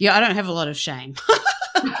 And yeah, I don't have a lot of shame.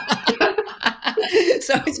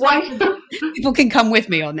 So it's why people can come with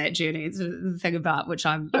me on that journey. It's the thing about which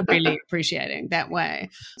I'm really appreciating that way.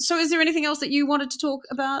 So is there anything else that you wanted to talk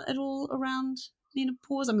about at all around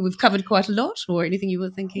menopause? I mean, we've covered quite a lot, or anything you were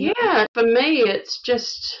thinking? Yeah, for me, it's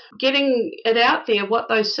just getting it out there, what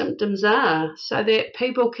those symptoms are, so that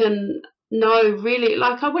people can know really,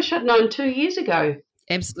 like I wish I'd known 2 years ago.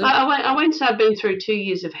 Absolutely. I won't say I've been through 2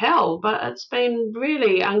 years of hell, but it's been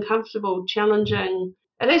really uncomfortable, challenging.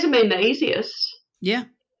 It hasn't been the easiest. Yeah.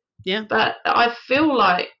 Yeah. But I feel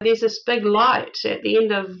like there's this big light at the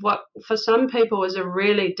end of what for some people is a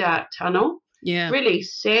really dark tunnel. Yeah. It's really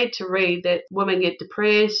sad to read that women get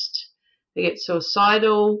depressed, they get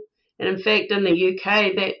suicidal. And in fact, in the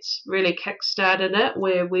UK, that's really kick-started it,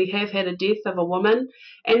 where we have had a death of a woman.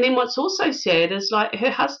 And then what's also sad is like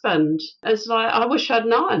her husband is like, I wish I'd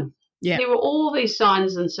known. Yeah. There were all these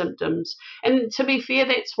signs and symptoms. And to be fair,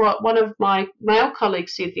 that's what one of my male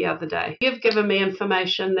colleagues said the other day. You've given me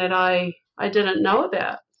information that I didn't know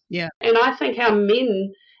about. Yeah. And I think our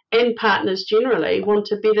men and partners generally want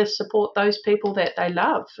to better support those people that they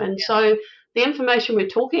love. And so the information we're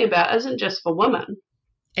talking about isn't just for women.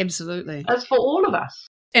 Absolutely. It's for all of us.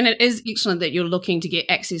 And it is excellent that you're looking to get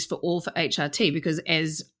access for all for HRT, because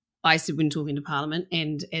as I said when talking to Parliament,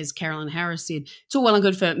 and as Carolyn Harris said, it's all well and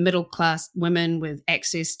good for middle-class women with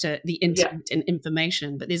access to the internet and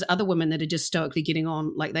information, but there's other women that are just stoically getting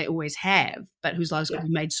on like they always have, but whose lives could be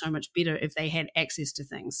made so much better if they had access to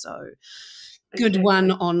things. So good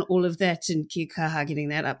one on all of that, and kia kaha getting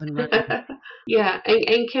that up and running.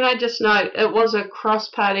 And can I just note, it was a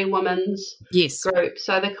cross-party women's group,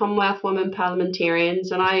 so the Commonwealth Women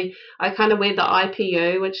Parliamentarians, and I kind of wear the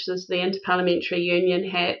IPU, which is the Interparliamentary Union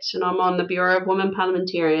hat, and I'm on the Bureau of Women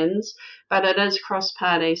Parliamentarians, but it is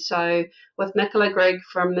cross-party, so with Nicola Grigg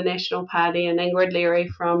from the National Party and Ingrid Leary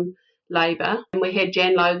from Labour, and we had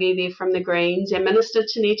Jan Logie there from the Greens, and Minister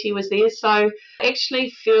Tinetti was there, so I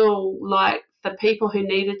actually feel like the people who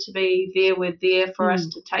needed to be there were there for us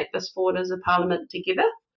to take this forward as a parliament together.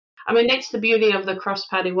 I mean, that's the beauty of the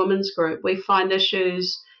cross-party women's group. We find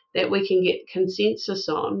issues that we can get consensus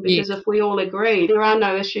on, because if we all agree, there are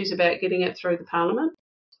no issues about getting it through the parliament.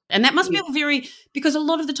 And that must be because a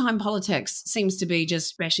lot of the time politics seems to be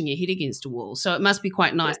just bashing your head against a wall. So it must be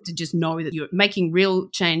quite nice to just know that you're making real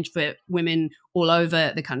change for women all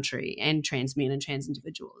over the country and trans men and trans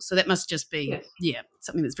individuals. So that must just be,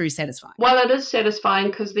 something that's very satisfying. Well, it is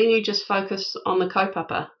satisfying because then you just focus on the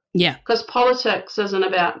kaupapa. Yeah. Because politics isn't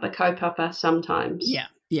about the kaupapa sometimes.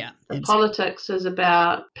 Yeah. Politics is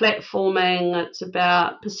about platforming, it's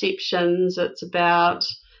about perceptions, it's about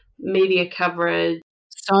media coverage.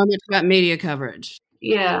 So much about media coverage.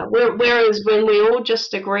 Yeah, whereas when we all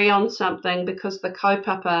just agree on something because the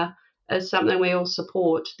kaupapa is something we all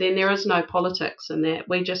support, then there is no politics in that.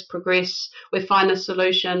 We just progress, we find a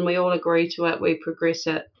solution, we all agree to it, we progress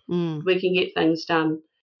it, we can get things done.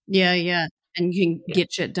 Yeah. And you can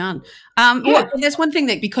get shit done. Well, that's one thing,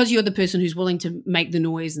 that because you're the person who's willing to make the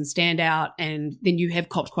noise and stand out, and then you have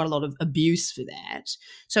copped quite a lot of abuse for that.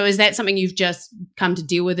 So is that something you've just come to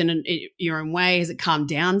deal with in your own way? Has it calmed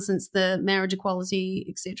down since the marriage equality,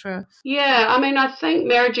 etc.? Yeah, I mean, I think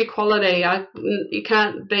marriage equality, you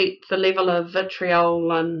can't beat the level of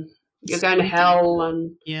vitriol and you're going to hell,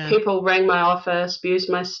 and people ring my office, abuse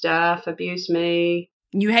my staff, abuse me.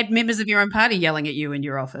 You had members of your own party yelling at you in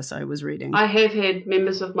your office, I was reading. I have had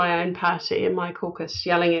members of my own party in my caucus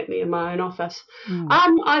yelling at me in my own office.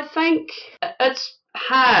 I think it's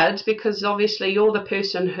hard because obviously you're the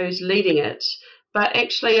person who's leading it, but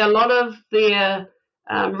actually a lot of their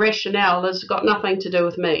rationale has got nothing to do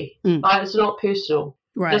with me. It's not personal.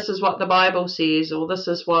 Right. This is what the Bible says, or this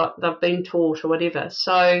is what they've been taught, or whatever.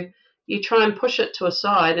 So, you try and push it to a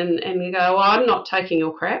side and you go, well, I'm not taking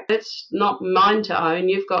your crap. It's not mine to own.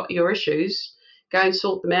 You've got your issues. Go and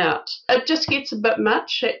sort them out. It just gets a bit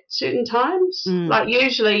much at certain times. Like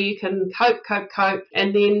usually you can cope.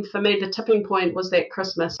 And then for me, the tipping point was that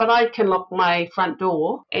Christmas. But I can lock my front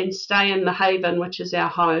door and stay in the haven, which is our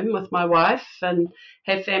home, with my wife and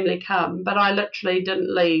have family come. But I literally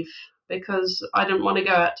didn't leave because I didn't want to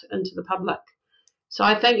go out into the public. So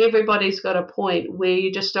I think everybody's got a point where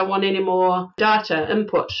you just don't want any more data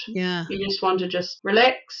input. Yeah. You just want to just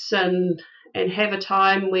relax and have a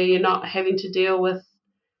time where you're not having to deal with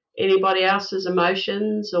anybody else's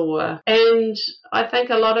emotions. And I think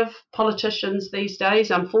a lot of politicians these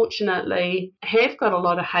days, unfortunately, have got a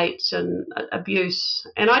lot of hate and abuse.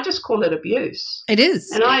 And I just call it abuse. It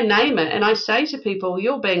is. And I name it and I say to people,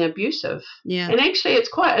 you're being abusive. Yeah. And actually it's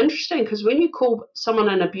quite interesting because when you call someone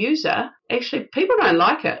an abuser, actually people don't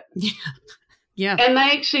like it. Yeah. Yeah. And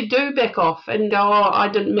they actually do back off and go, oh, I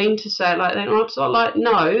didn't mean to say it like that. And it's not like,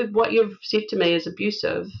 no, what you've said to me is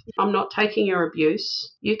abusive. I'm not taking your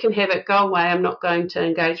abuse. You can have it, go away. I'm not going to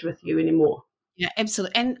engage with you anymore. Yeah,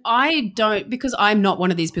 absolutely. And I don't, because I'm not one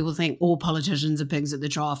of these people who think all politicians are pigs at the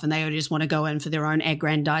trough and they just want to go in for their own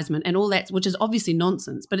aggrandizement and all that, which is obviously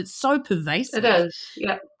nonsense, but it's so pervasive. It is,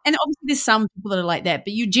 yeah. And obviously there's some people that are like that,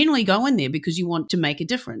 but you generally go in there because you want to make a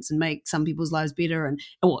difference and make some people's lives better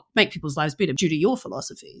or make people's lives better due to your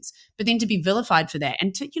philosophies. But then to be vilified for that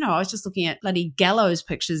and to, I was just looking at bloody gallows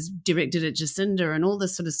pictures directed at Jacinda and all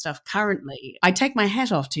this sort of stuff currently. I take my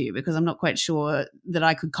hat off to you because I'm not quite sure that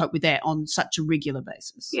I could cope with that on such a regular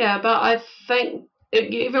basis. Yeah, but I think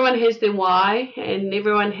everyone has their why and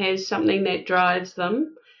everyone has something that drives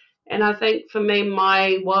them. And I think for me,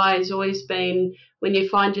 my why has always been when you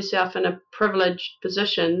find yourself in a privileged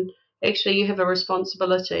position, actually you have a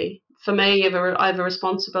responsibility. For me, I have a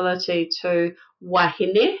responsibility to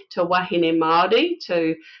wahine Māori,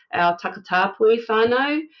 to our takatapui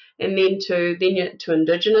whānau, and then to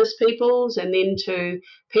Indigenous peoples, and then to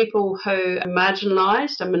people who are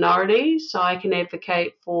marginalised and minorities. So I can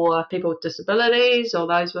advocate for people with disabilities or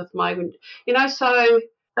those with migrant, so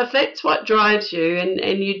if that's what drives you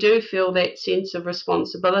and you do feel that sense of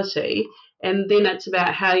responsibility, and then it's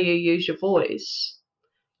about how you use your voice.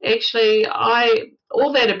 Actually,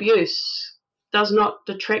 all that abuse does not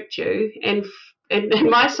detract you. And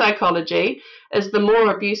my psychology is the more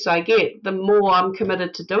abuse I get, the more I'm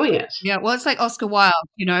committed to doing it. Yeah, well, it's like Oscar Wilde,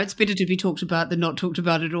 it's better to be talked about than not talked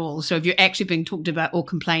about at all. So if you're actually being talked about or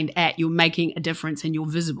complained at, you're making a difference and you're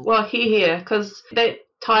visible. Well, hear, because that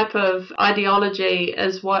type of ideology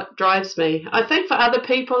is what drives me. I think for other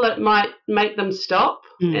people it might make them stop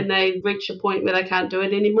and they reach a point where they can't do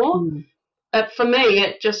it anymore. But for me,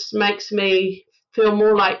 it just makes me feel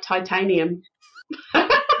more like titanium.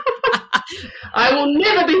 I will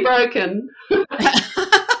never be broken.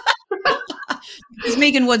 Because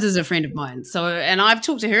Megan Woods is a friend of mine. And I've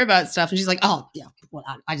talked to her about stuff and she's like, oh, yeah, well,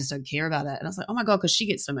 I just don't care about it. And I was like, oh my God, because she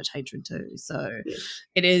gets so much hatred too. So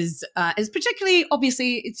it is, it's particularly,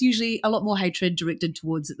 obviously, it's usually a lot more hatred directed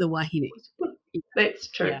towards the wahine. That's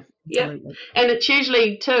true. Yeah. And it's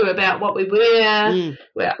usually too about what we wear.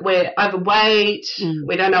 We're overweight.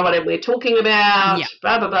 We don't know what we're talking about.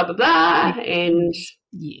 Blah, blah, blah, blah, blah. And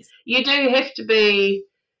you do have to be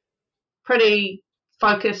pretty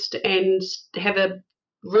focused and have a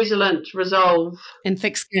resilient resolve and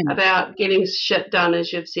thick skin about getting shit done,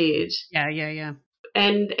 as you've said. Yeah.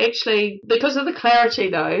 And actually, because of the clarity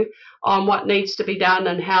though on what needs to be done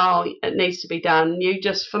and how it needs to be done,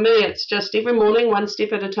 for me it's just every morning one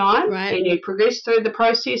step at a time, right. And you progress through the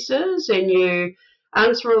processes and you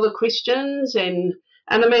answer all the questions and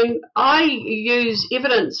I mean, I use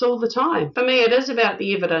evidence all the time. For me, it is about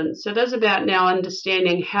the evidence. It is about now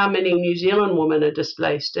understanding how many New Zealand women are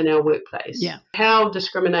displaced in our workplace. Yeah. How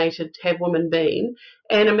discriminated have women been?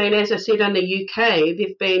 And I mean, as I said, in the UK, there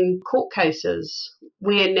have been court cases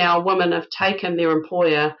where now women have taken their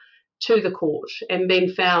employer to the court and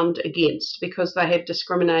been found against because they have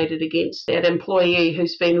discriminated against that employee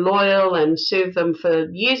who's been loyal and served them for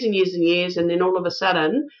years and years and years, and then all of a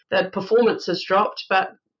sudden the performance has dropped,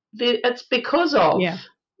 but it's because of. Yeah.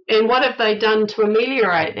 And what have they done to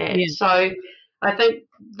ameliorate that? Yeah. So I think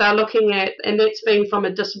they're looking at, and that's been from a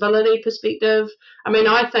disability perspective. I mean,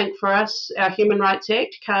 I think for us, our Human Rights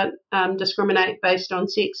Act can't discriminate based on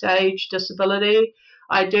sex, age, disability.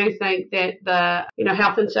 I do think that the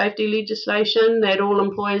health and safety legislation, that all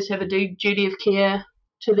employers have a duty of care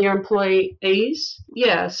to their employees.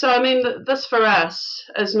 Yeah, so I mean, this for us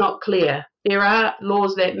is not clear. there are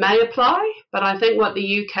laws that may apply, but I think what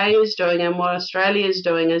the UK is doing and what Australia is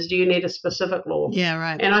doing is, do you need a specific law? Yeah,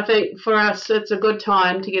 right. And I think for us, it's a good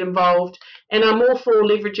time to get involved. And I'm all for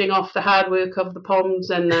leveraging off the hard work of the Poms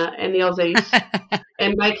and the Aussies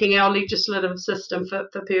and making our legislative system fit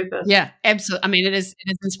for purpose. Yeah, absolutely. I mean, it is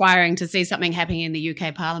inspiring to see something happening in the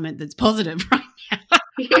UK Parliament that's positive right now.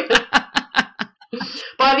 Yeah.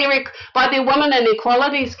 By their Women and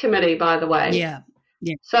Equalities Committee, by the way. Yeah.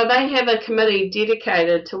 Yeah. So they have a committee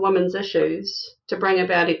dedicated to women's issues to bring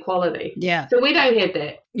about equality. Yeah. So we don't have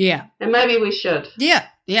that. Yeah. And maybe we should. Yeah.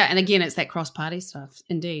 Yeah. And again, it's that cross-party stuff,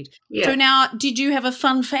 indeed. Yeah. So now, did you have a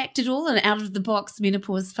fun fact at all, an out-of-the-box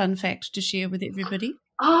menopause fun fact to share with everybody?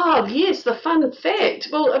 Oh, yes, the fun fact.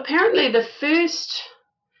 Well, apparently the first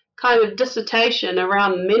kind of dissertation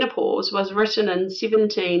around menopause was written in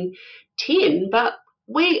 1710, but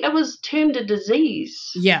it was termed a disease.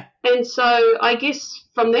 Yeah. And so I guess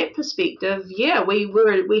from that perspective, yeah,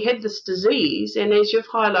 we had this disease, and as you've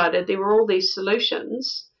highlighted, there were all these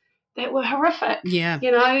solutions that were horrific. Yeah.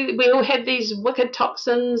 You know, we all had these wicked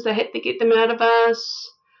toxins. They had to get them out of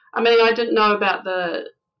us. I mean, I didn't know about the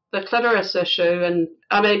clitoris issue, and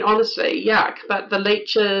I mean, honestly, yuck, but the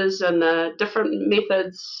leeches and the different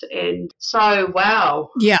methods, and so, wow.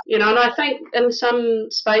 Yeah. You know, and I think in some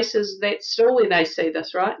spaces that's still where they see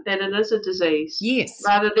this, right, that it is a disease. Yes.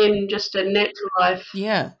 Rather than just a natural life.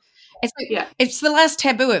 Yeah. It's the last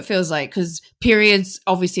taboo, it feels like, because periods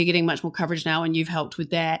obviously are getting much more coverage now, and you've helped with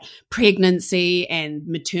that. Pregnancy and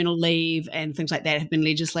maternal leave and things like that have been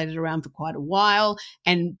legislated around for quite a while,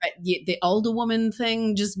 but yet the older woman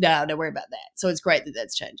thing, just don't worry about that. So it's great that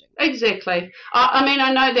that's changing. Exactly. I mean,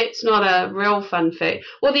 I know that's not a real fun fact.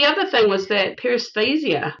 Well, the other thing was that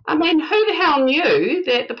paresthesia. I mean, who the hell knew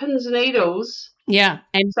that the pins and needles... Yeah.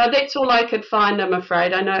 And so that's all I could find, I'm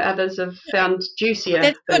afraid. I know others have found juicier.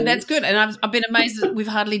 That's good. That's good. And I've been amazed that we've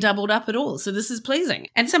hardly doubled up at all. So this is pleasing.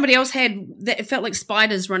 And somebody else it felt like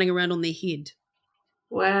spiders running around on their head.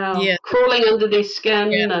 Wow. Yeah. Crawling under their skin.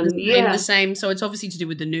 The same. So it's obviously to do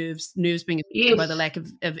with the nerves being affected by the lack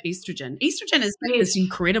of estrogen. Estrogen is like this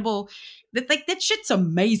incredible, that shit's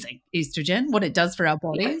amazing, estrogen, what it does for our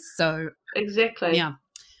bodies. So exactly. Yeah.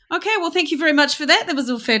 Okay, well, thank you very much for that. That was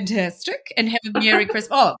all fantastic. And have a Merry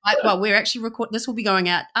Christmas. We're actually recording. This will be going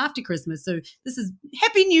out after Christmas. So this is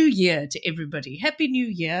Happy New Year to everybody. Happy New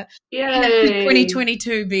Year. Yay.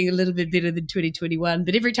 2022 being a little bit better than 2021.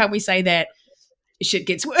 But every time we say that, shit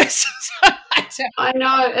gets worse. I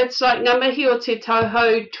know. It's like Ngā mihi o te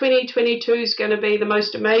tauhou. 2022 is going to be the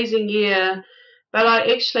most amazing year. But I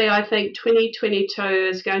think 2022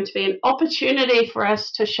 is going to be an opportunity for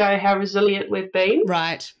us to show how resilient we've been.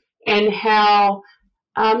 Right. And how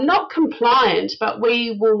not compliant, but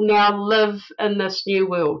we will now live in this new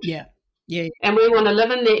world. Yeah. Yeah. And we want to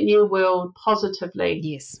live in that new world positively.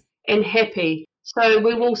 Yes. And happy. So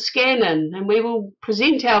we will scan in and we will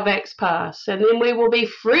present our Vax Pass, and then we will be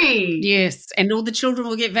free. Yes. And all the children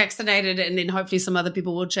will get vaccinated, and then hopefully some other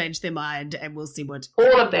people will change their mind, and we'll see what.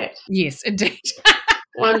 All of that. Yes, indeed.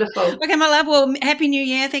 Wonderful. Okay, my love. Well, Happy New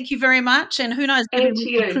Year. Thank you very much. And who knows, maybe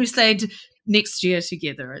we'll crusade next year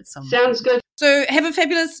together at some point. Sounds good. So have a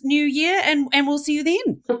fabulous new year, and we'll see you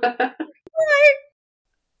then. Bye.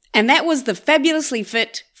 And that was the fabulously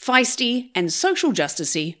fit, feisty and social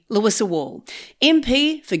justicey Louisa Wall,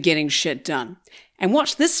 MP for getting shit done. And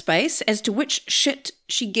watch this space as to which shit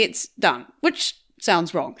she gets done, which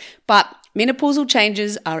sounds wrong. But menopausal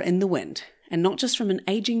changes are in the wind, and not just from an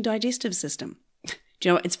aging digestive system. Do you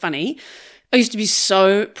know what? It's funny. I used to be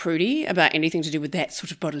so prudy about anything to do with that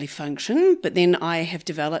sort of bodily function, but then I have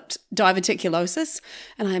developed diverticulosis,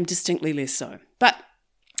 and I am distinctly less so. But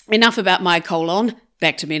enough about my colon.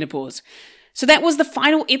 Back to menopause. So that was the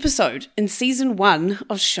final episode in season 1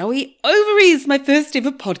 of Showy Ovaries, my first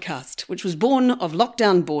ever podcast, which was born of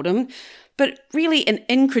lockdown boredom, but really an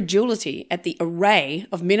incredulity at the array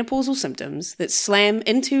of menopausal symptoms that slam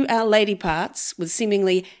into our lady parts with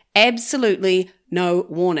seemingly absolutely no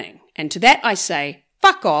warning. And to that I say,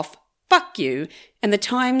 fuck off, fuck you, and the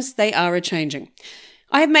times they are a-changing.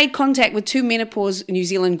 I have made contact with 2 menopause New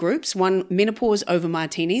Zealand groups, one Menopause Over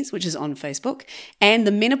Martinis, which is on Facebook, and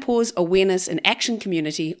the Menopause Awareness and Action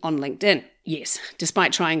Community on LinkedIn. Yes,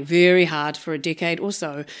 despite trying very hard for a decade or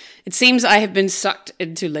so, it seems I have been sucked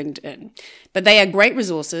into LinkedIn. But they are great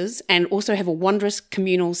resources and also have a wondrous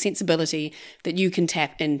communal sensibility that you can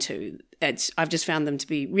tap into. I've just found them to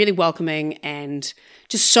be really welcoming and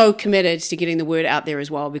just so committed to getting the word out there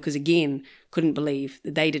as well, because again, couldn't believe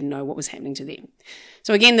that they didn't know what was happening to them.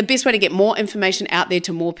 So again, the best way to get more information out there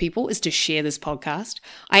to more people is to share this podcast.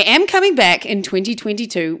 I am coming back in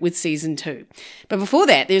 2022 with season 2. But before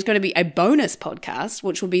that, there's going to be a bonus podcast,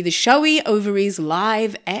 which will be the Showy Ovaries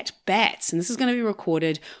Live at Bats. And this is going to be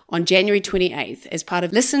recorded on January 28th as part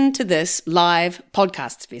of Listen to This Live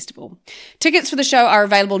Podcasts Festival. Tickets for the show are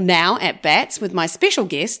available now at Bats with my special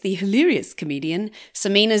guest, the hilarious comedian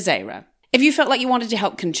Samina Zaira. If you felt like you wanted to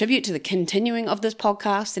help contribute to the continuing of this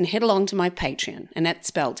podcast, then head along to my Patreon, and that's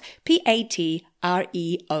spelled Patreon.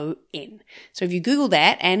 So if you Google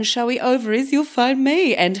that and Showy Ovaries, you'll find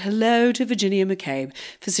me. And hello to Virginia McCabe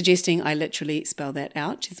for suggesting I literally spell that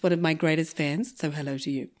out. She's one of my greatest fans, so hello to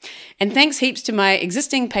you. And thanks heaps to my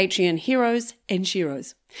existing Patreon heroes and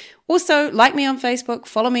sheroes. Also, like me on Facebook,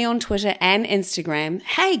 follow me on Twitter and Instagram.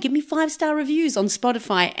 Hey, give me 5-star reviews on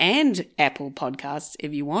Spotify and Apple Podcasts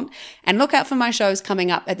if you want. And look out for my shows coming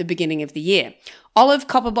up at the beginning of the year. Olive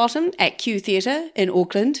Copperbottom at Q Theatre in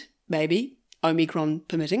Auckland, maybe, Omicron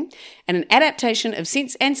permitting. And an adaptation of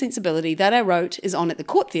Sense and Sensibility that I wrote is on at the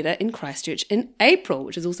Court Theatre in Christchurch in April,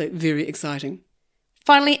 which is also very exciting.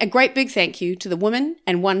 Finally, a great big thank you to the women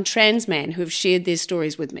and one trans man who have shared their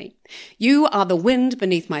stories with me. You are the wind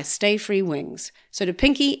beneath my stay-free wings. So to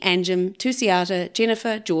Pinky, Anjum, Tusiata,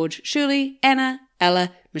 Jennifer, George, Shirley, Anna,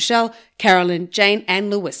 Ella, Michelle, Carolyn, Jane, and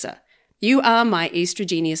Louisa. You are my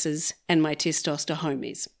estrogeniuses and my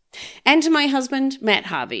testosterohomies. And to my husband, Matt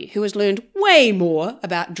Harvey, who has learned way more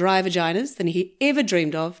about dry vaginas than he ever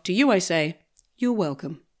dreamed of, to you I say, you're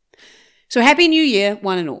welcome. So happy New Year,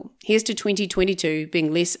 one and all. Here's to 2022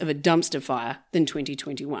 being less of a dumpster fire than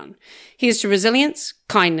 2021. Here's to resilience,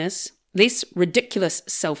 kindness, less ridiculous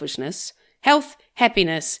selfishness, health,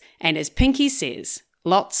 happiness, and as Pinky says,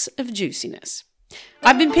 lots of juiciness.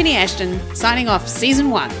 I've been Penny Ashton, signing off season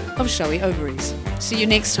 1 of Showy Ovaries. See you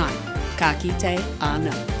next time. Ka kite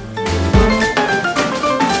anō.